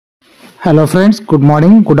Hello friends, good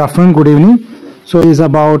morning, good afternoon, good evening. So it is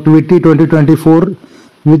about Viteee 2024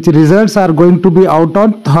 which results are going to be out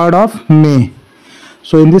on 3rd of May.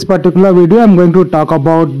 So in this particular video I am going to talk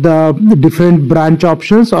about the different branch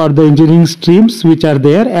options or the engineering streams which are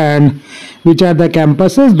there and which are the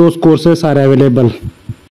campuses those courses are available.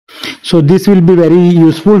 So this will be very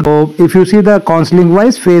useful. So if you see the counseling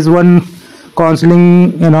wise, phase 1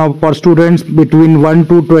 counseling for students between 1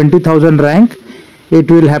 to 20,000 rank, it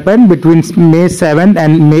will happen between May 7th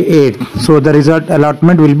and May 8th. So the result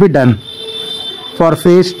allotment will be done. For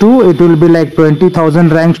phase 2 it will be like 20,000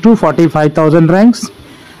 ranks to 45,000 ranks,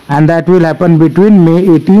 and that will happen between May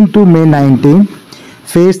 18 to May 19.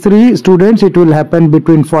 Phase 3 students, it will happen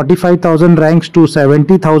between 45,000 ranks to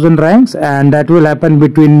 70,000 ranks, and that will happen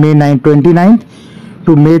between May 29th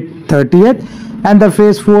to May 30th. And the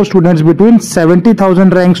phase 4 students between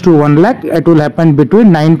 70,000 ranks to 1 lakh, it will happen between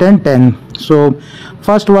 9th and 10th. So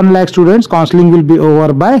first 1 lakh students counseling will be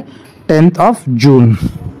over by 10th of June.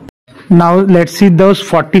 Now let's see those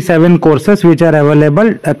 47 courses which are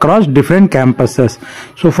available across different campuses.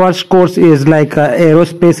 So first course is like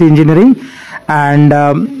aerospace engineering, and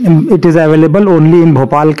it is available only in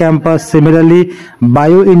Bhopal campus. Similarly,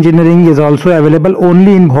 bioengineering is also available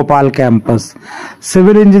only in Bhopal campus.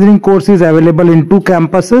 Civil engineering course is available in 2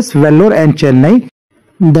 campuses, Vellore and Chennai.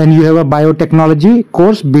 Then you have a biotechnology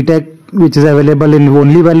course, b.tech, which is available in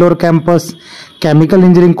only Vellore campus. Chemical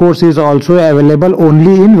engineering course is also available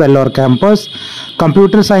only in Vellore campus.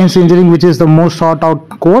 Computer science engineering, which is the most sought out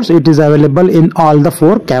course, it is available in all the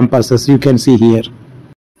 4 campuses you can see here.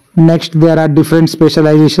 Next, there are different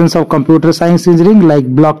specializations of computer science engineering like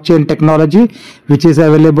blockchain technology, which is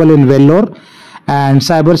available in Vellore, and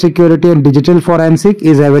cyber security and digital forensic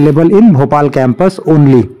is available in Bhopal campus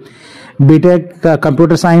only. b.tech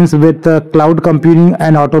computer science with cloud computing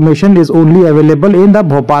and automation is only available in the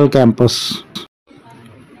Bhopal campus.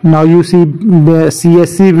 Now you see the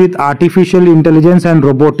CSC with artificial intelligence and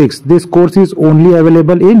robotics. This course is only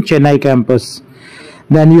available in Chennai campus.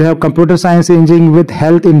 Then you have computer science engineering with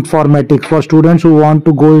health informatics for students who want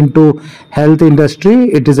to go into health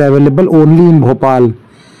industry. It is available only in Bhopal.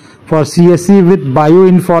 For CSC with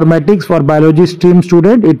bioinformatics for biology stream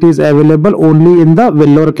student, it is available only in the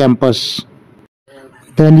Vellore campus.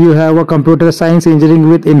 Then you have a computer science engineering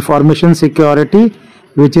with information security,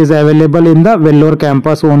 which is available in the Vellore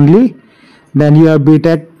campus only. Then you have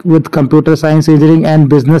b.tech with computer science engineering and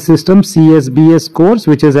business system CSBS course,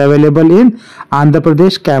 which is available in Andhra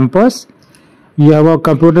Pradesh campus. You have a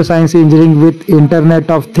computer science engineering with internet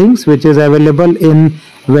of things, which is available in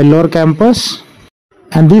Vellore campus.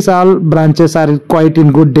 And these all branches are quite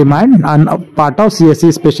in good demand and part of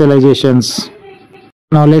CSE specializations.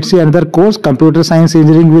 Now let's see another course, computer science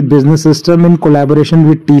engineering with business system in collaboration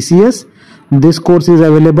with TCS. This course is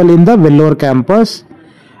available in the Vellore campus.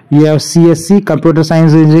 You have CSC computer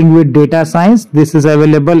science engineering with data science. This is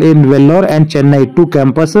available in Vellore and Chennai, 2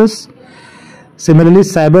 campuses. Similarly,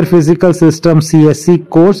 cyber physical system CSC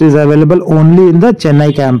course is available only in the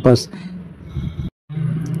Chennai campus.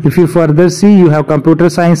 If you further see, you have computer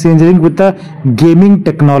science engineering with the gaming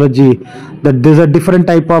technology. That there's a different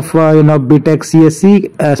type of b.tech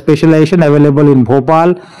CSC specialization available in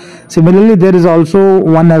Bhopal. Similarly, there is also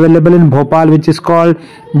one available in Bhopal which is called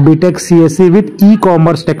b.tech CSC with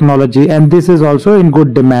e-commerce technology, and this is also in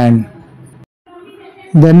good demand.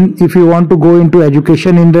 Then if you want to go into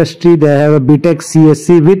education industry, they have a b.tech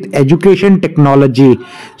CSC with education technology.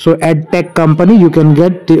 So EdTech company you can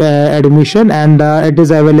get admission, and it is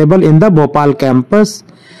available in the Bhopal campus.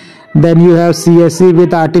 Then you have CSC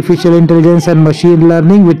with artificial intelligence and machine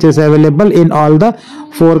learning, which is available in all the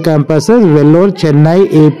 4 campuses, Vellore, Chennai,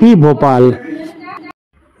 AP, Bhopal.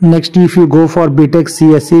 Next, if you go for b.tech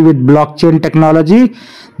CSC with blockchain technology,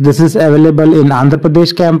 this is available in Andhra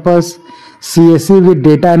Pradesh campus. CSC with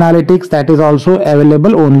data analytics, that is also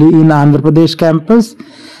available only in Andhra Pradesh campus.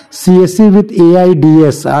 CSC with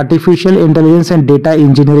AIDS, artificial intelligence and data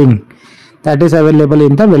engineering, that is available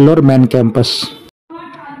in the Vellore main campus.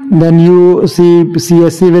 Then you see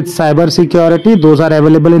CSC with cyber security, those are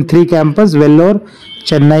available in 3 campuses, Vellore,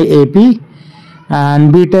 Chennai, AP.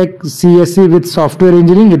 And b.tech CSC with software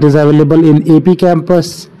engineering, it is available in AP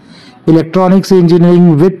campus. Electronics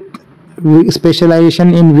engineering with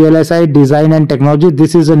specialization in VLSI design and technology,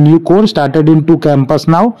 this is a new course started in 2 campuses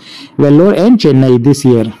now, Vellore and Chennai this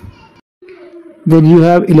year. Then you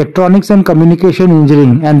have electronics and communication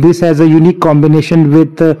engineering, and this has a unique combination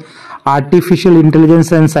with artificial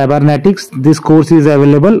intelligence and cybernetics. This course is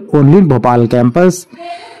available only in Bhopal campus.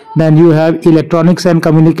 Then you have electronics and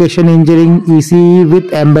communication engineering ECE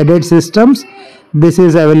with embedded systems. This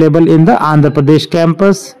is available in the Andhra Pradesh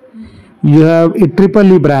campus. You have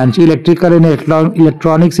EEE branch, Electrical and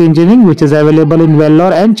Electronics Engineering, which is available in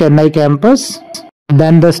Vellore and Chennai campus.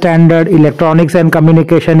 Then the standard Electronics and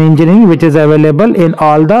Communication Engineering, which is available in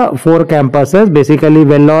all the 4 campuses, basically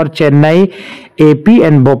Vellore, Chennai, AP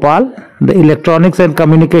and Bhopal. The Electronics and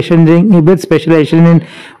Communication Engineering with specialization in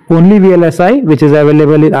only VLSI, which is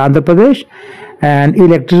available in Andhra Pradesh, and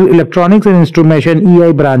Electronics and Instrumentation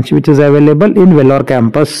EI branch, which is available in Vellore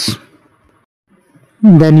campus.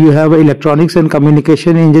 Then you have Electronics and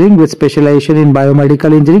Communication Engineering with specialization in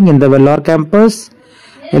Biomedical Engineering in the Vellore campus.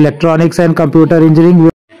 Electronics and Computer Engineering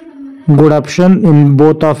with good option in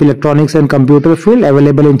both of electronics and computer field,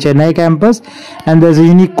 available in Chennai campus. And there's a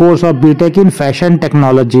unique course of btech in Fashion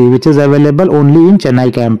Technology, which is available only in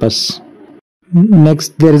Chennai campus.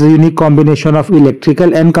 Next, there is a unique combination of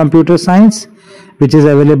Electrical and Computer Science, which is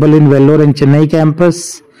available in Vellore and Chennai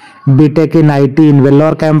campus. btech in IT in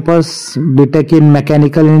Vellore campus. btech in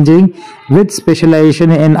Mechanical Engineering with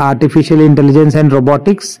specialization in Artificial Intelligence and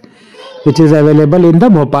Robotics, which is available in the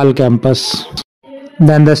Bhopal campus.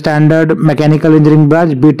 Then the standard Mechanical Engineering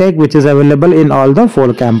branch btech, which is available in all the 4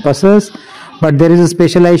 campuses. But there is a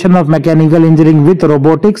specialization of Mechanical Engineering with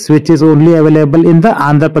Robotics, which is only available in the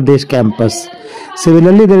Andhra Pradesh campus.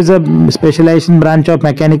 Similarly, there is a specialization branch of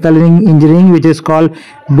Mechanical Engineering, which is called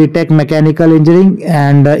btech Mechanical Engineering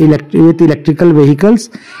and with Electrical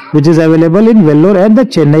Vehicles, which is available in Vellore and the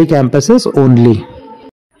Chennai campuses only.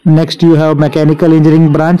 Next, you have Mechanical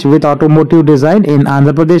Engineering branch with Automotive Design in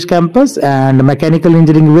Andhra Pradesh campus, and Mechanical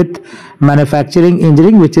Engineering with Manufacturing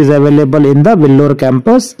Engineering, which is available in the Vellore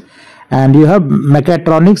campus. And you have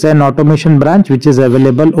Mechatronics and Automation branch, which is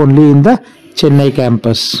available only in the Chennai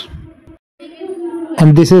campus.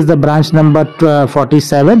 And this is the branch number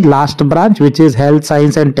 47, last branch, which is Health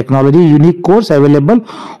Science and Technology, unique course available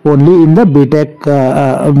only in the btech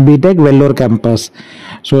Vellore campus.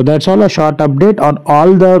 So that's all, a short update on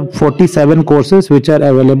all the 47 courses which are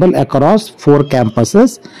available across 4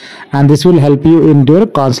 campuses, and this will help you in your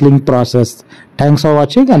counseling process. Thanks for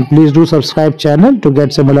watching, and please do subscribe channel to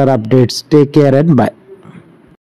get similar updates. Take care and bye.